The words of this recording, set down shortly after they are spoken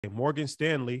Morgan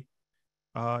Stanley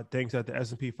thinks that the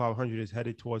S&P 500 is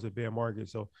headed towards a bear market.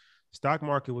 So stock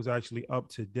market was actually up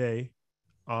today,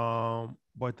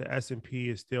 but the S&P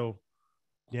is still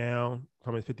down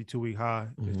from its 52-week high.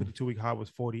 Its 52-week high was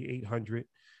 4,800,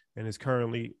 and it's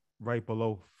currently right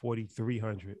below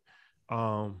 4,300.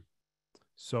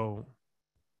 So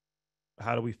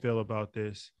how do we feel about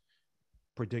this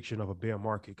prediction of a bear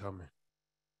market coming?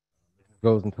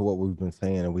 Goes into what we've been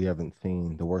saying, and we haven't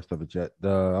seen the worst of it yet.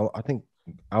 I think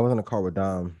I was in a car with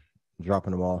Dom,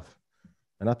 dropping him off,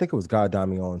 and I think it was Guy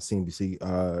Dami on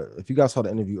CNBC. If you guys saw the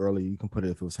interview earlier, you can put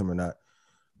it if it was him or not.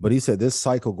 But he said this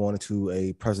cycle going into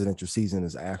a presidential season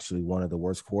is actually one of the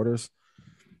worst quarters.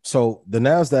 So the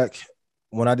Nasdaq,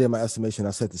 when I did my estimation,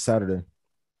 I said to Saturday,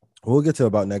 we'll get to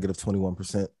about negative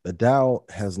 21%. The Dow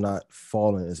has not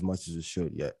fallen as much as it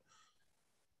should yet.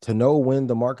 To know when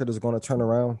the market is going to turn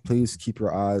around, please keep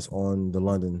your eyes on the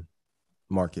London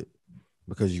market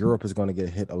because Europe is going to get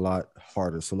hit a lot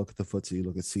harder. So look at the FTSE,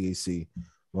 look at CAC.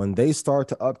 When they start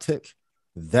to uptick,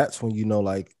 that's when you know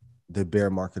like the bear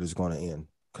market is going to end.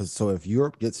 Because so if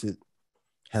Europe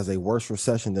has a worse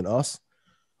recession than us,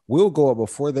 we'll go up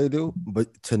before they do.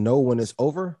 But to know when it's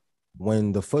over,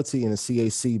 when the FTSE and the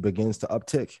CAC begins to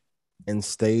uptick and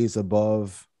stays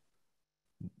above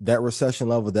that recession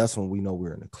level, that's when we know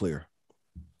we're in the clear.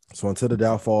 So until the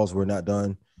Dow falls, we're not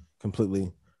done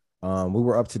completely. We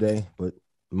were up today, but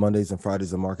Mondays and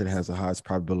Fridays, the market has the highest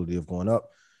probability of going up.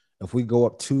 If we go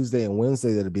up Tuesday and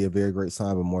Wednesday, that'd be a very great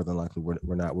sign, but more than likely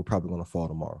we're not. We're probably going to fall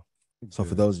tomorrow. Okay. So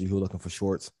for those of you who are looking for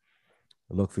shorts,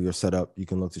 look for your setup. You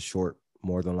can look to short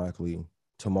more than likely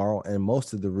tomorrow. And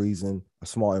most of the reason, a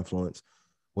small influence,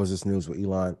 was this news with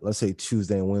Elon. Let's say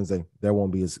Tuesday and Wednesday, there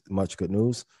won't be as much good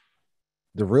news.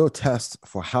 The real test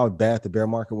for how bad the bear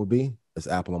market will be is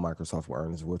Apple and Microsoft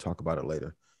earnings. We'll talk about it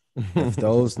later. If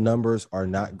those numbers are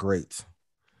not great,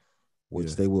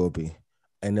 which they will be,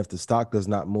 and if the stock does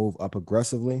not move up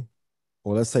aggressively,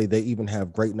 or let's say they even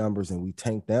have great numbers and we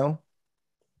tank down,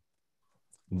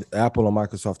 Apple and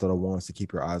Microsoft are the ones to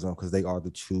keep your eyes on because they are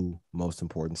the two most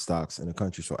important stocks in the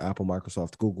country. So Apple,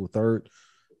 Microsoft, Google third.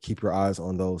 Keep your eyes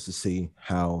on those to see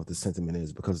how the sentiment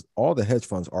is because all the hedge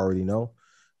funds already know.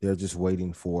 They're just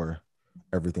waiting for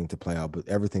everything to play out, but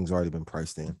everything's already been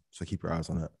priced in. So keep your eyes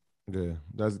on that. Yeah,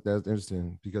 that's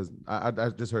interesting because I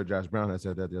just heard Josh Brown had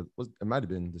said that it might have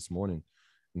been this morning,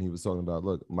 and he was talking about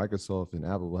look, Microsoft and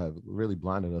Apple have really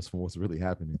blinded us from what's really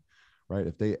happening, right?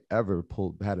 If they ever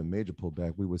had a major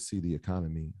pullback, we would see the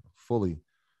economy fully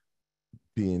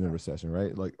be in a recession,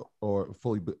 right? Like or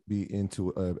fully be into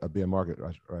a bear market,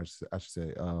 or I should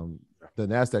say, the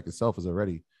Nasdaq itself is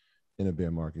already in a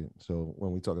bear market. So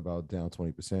when we talk about down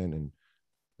 20%, and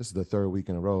this is the third week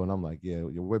in a row, and I'm like, yeah,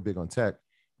 we're big on tech,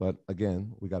 but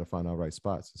again, we got to find our right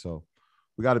spots. So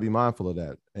we got to be mindful of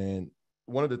that. And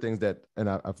one of the things that, and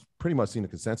I've pretty much seen the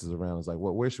consensus around is like,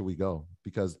 well, where should we go?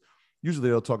 Because usually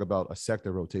they'll talk about the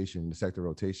sector rotation,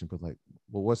 but like,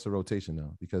 well, what's the rotation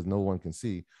now? Because no one can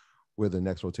see where the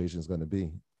next rotation is going to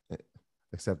be,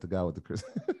 except the guy with the crystal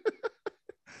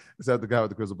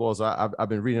ball. So I've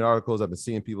been reading articles. I've been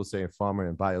seeing people saying pharma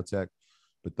and biotech,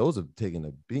 but those have taken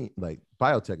a beat. Like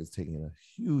biotech is taking a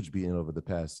huge beating over the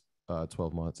past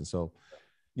 12 months. And so,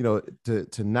 you know,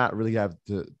 to not really have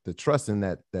the trust in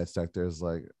that sector is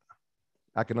like,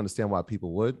 I can understand why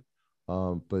people would,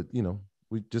 but you know,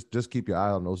 we just keep your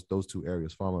eye on those two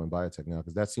areas, pharma and biotech now,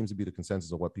 because that seems to be the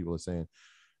consensus of what people are saying.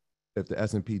 If the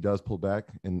S&P does pull back,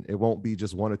 and it won't be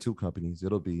just one or two companies,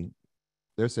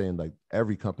 they're saying like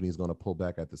every company is going to pull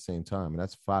back at the same time, and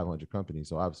that's 500 companies.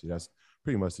 So obviously that's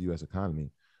pretty much the U.S.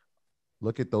 economy.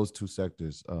 Look at those two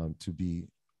sectors to be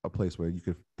a place where you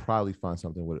could probably find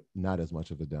something with not as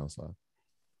much of a downside.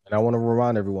 And I want to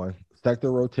remind everyone, sector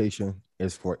rotation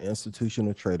is for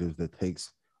institutional traders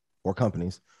or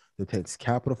companies that takes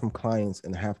capital from clients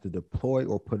and have to deploy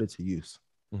or put it to use.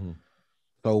 Mm-hmm.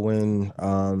 So when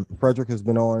Frederick has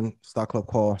been on Stock Club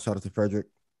Call, shout out to Frederick.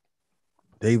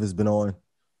 Dave has been on.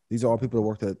 These are all people that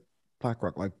worked at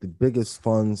BlackRock, like the biggest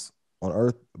funds on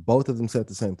earth. Both of them said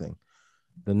the same thing.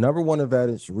 The number one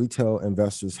advantage retail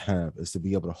investors have is to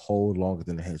be able to hold longer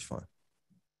than the hedge fund.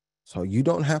 So you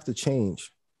don't have to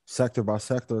change sector by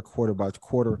sector, quarter by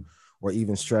quarter, or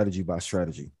even strategy by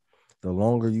strategy. The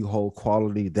longer you hold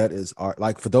quality, that is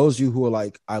like for those of you who are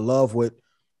like, I love what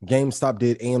GameStop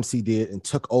did, AMC did, and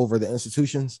took over the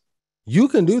institutions. You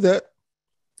can do that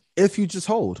if you just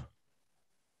hold.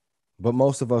 But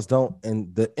most of us don't.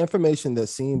 And the information that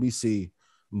CNBC,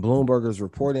 Bloomberg is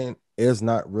reporting is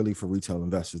not really for retail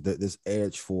investors. That this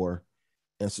edge for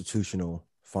institutional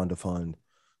fund to fund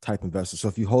type investor. So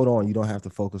if you hold on, you don't have to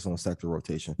focus on sector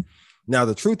rotation. Now,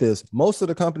 the truth is, most of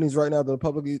the companies right now that are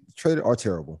publicly traded are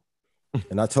terrible.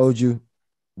 And I told you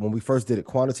when we first did it,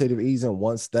 quantitative easing,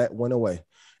 once that went away.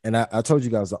 And I told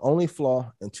you guys the only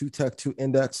flaw in 2 Tech 2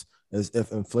 index is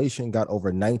if inflation got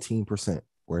over 19%.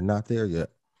 We're not there yet.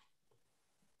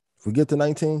 If we get to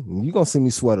 19, you're going to see me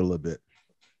sweat a little bit.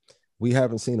 We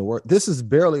haven't seen a work. This is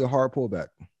barely a hard pullback.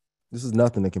 This is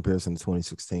nothing in comparison to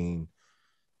 2016,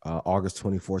 August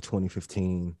 24,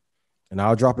 2015. And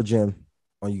I'll drop a gem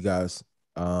on you guys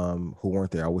who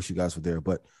weren't there. I wish you guys were there.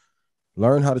 But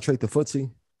learn how to trade the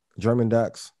FTSE, German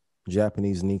DAX,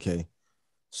 Japanese Nikkei.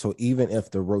 So even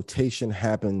if the rotation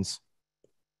happens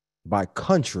by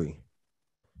country,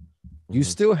 you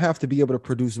still have to be able to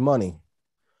produce money.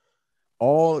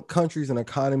 All countries and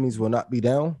economies will not be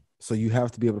down. So you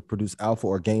have to be able to produce alpha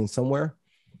or gain somewhere.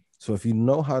 So if you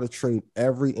know how to trade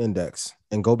every index,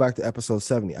 and go back to episode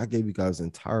 70, I gave you guys the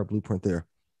entire blueprint there.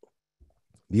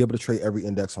 Be able to trade every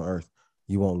index on earth,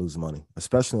 you won't lose money,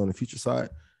 especially on the future side.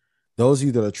 Those of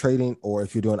you that are trading, or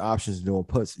if you're doing options and doing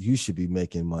puts, you should be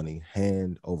making money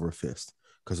hand over fist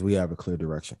because we have a clear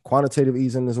direction. Quantitative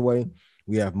easing is away.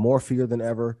 We have more fear than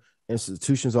ever.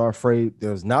 Institutions are afraid.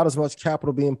 There's not as much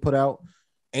capital being put out.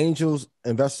 Angels,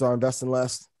 investors are investing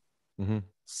less. Mm-hmm.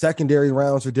 Secondary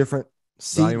rounds are different.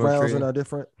 Seed rounds are not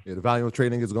different. Yeah, the volume of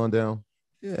trading is going down.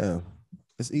 Yeah,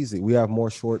 it's easy. We have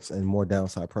more shorts and more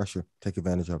downside pressure. Take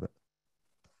advantage of it.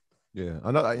 Yeah,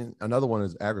 another one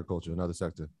is agriculture, another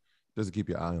sector, just to keep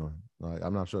your eye on. Like,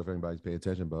 I'm not sure if anybody's paying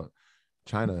attention, but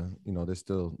China,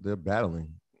 they're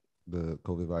battling the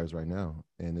COVID virus right now,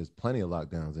 and there's plenty of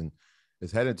lockdowns, and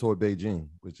it's headed toward Beijing,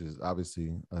 which is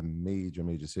obviously a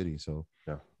major city. So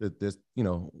yeah, there's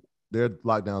their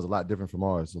lockdowns a lot different from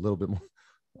ours, a little bit more.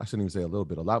 I shouldn't even say a little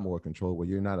bit, a lot more control, where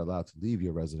you're not allowed to leave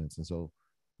your residence. And so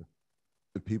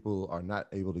if people are not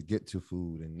able to get to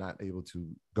food and not able to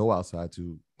go outside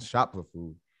to shop for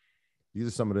food, these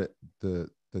are some of the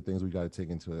things we got to take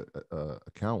into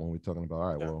account when we're talking about,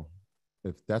 all right, well,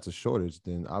 if that's a shortage,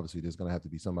 then obviously there's going to have to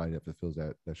be somebody that fulfills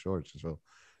that shortage. So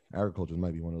agriculture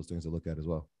might be one of those things to look at as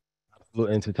well.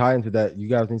 And to tie into that, you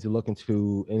guys need to look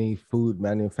into any food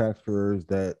manufacturers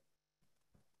that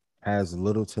has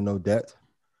little to no debt.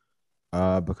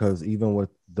 Because even with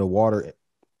the water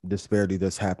disparity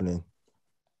that's happening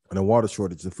and the water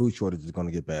shortage, the food shortage is going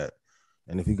to get bad.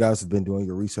 And if you guys have been doing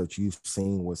your research, you've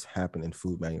seen what's happened in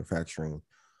food manufacturing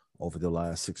over the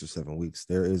last 6 or 7 weeks.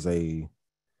 There is a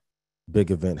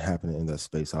big event happening in that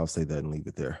space. I'll say that and leave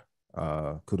it there.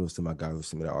 Kudos to my guy who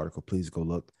sent me that article. Please go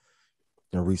look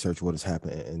and research what is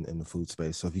happening in the food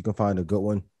space. So if you can find a good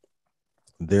one,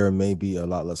 there may be a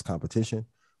lot less competition,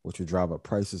 which would drive up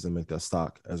prices and make that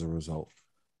stock, as a result,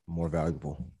 more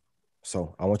valuable.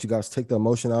 So I want you guys to take the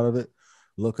emotion out of it.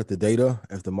 Look at the data.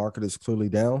 If the market is clearly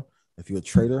down, if you're a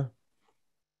trader,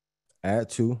 add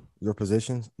to your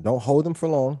positions. Don't hold them for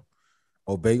long.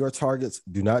 Obey your targets.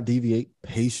 Do not deviate.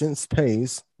 Patience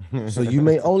pays. So you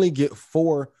may only get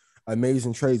 4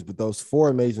 amazing trades, but those 4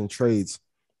 amazing trades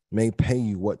may pay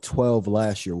you what 12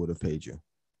 last year would have paid you.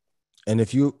 And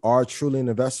if you are truly an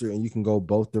investor and you can go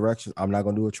both directions, I'm not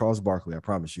going to do a Charles Barkley, I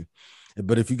promise you.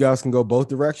 But if you guys can go both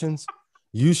directions,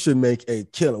 you should make a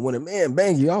killing. When a man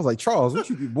banged you, I was like, Charles, what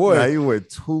you do, boy? Nah, he went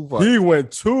too far. He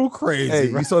went too crazy. Hey,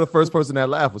 you saw the first person that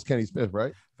laughed was Kenny Smith,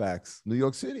 right? Facts. New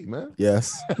York City, man.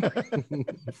 Yes.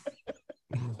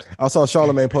 I saw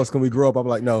Charlamagne post, can we grow up? I'm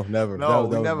like, no, never. No,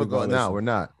 we're never going. No, we're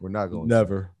not. We're not going.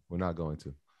 Never. We're not going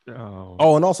to.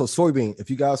 Oh, and also soybean. If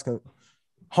you guys can,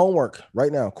 homework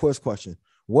right now, quiz question.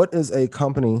 What is a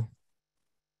company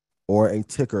or a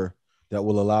ticker that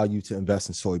will allow you to invest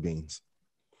in soybeans?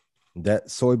 That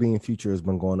soybean future has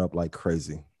been going up like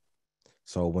crazy.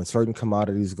 So when certain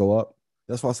commodities go up,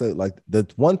 that's why I say, like, the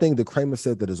one thing that Kramer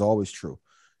said that is always true,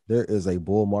 there is a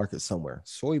bull market somewhere.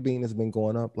 Soybean has been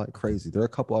going up like crazy. There are a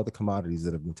couple other commodities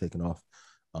that have been taken off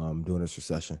during this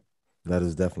recession. That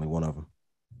is definitely one of them.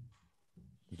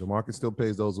 The market still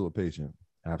pays those who are patient.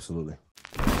 Absolutely.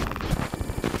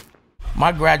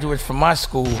 My graduates from my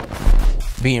school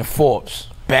being Forbes,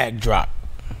 bag drop.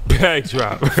 Bag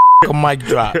drop. A mic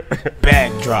drop,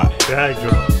 bag drop. Bag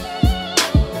drop.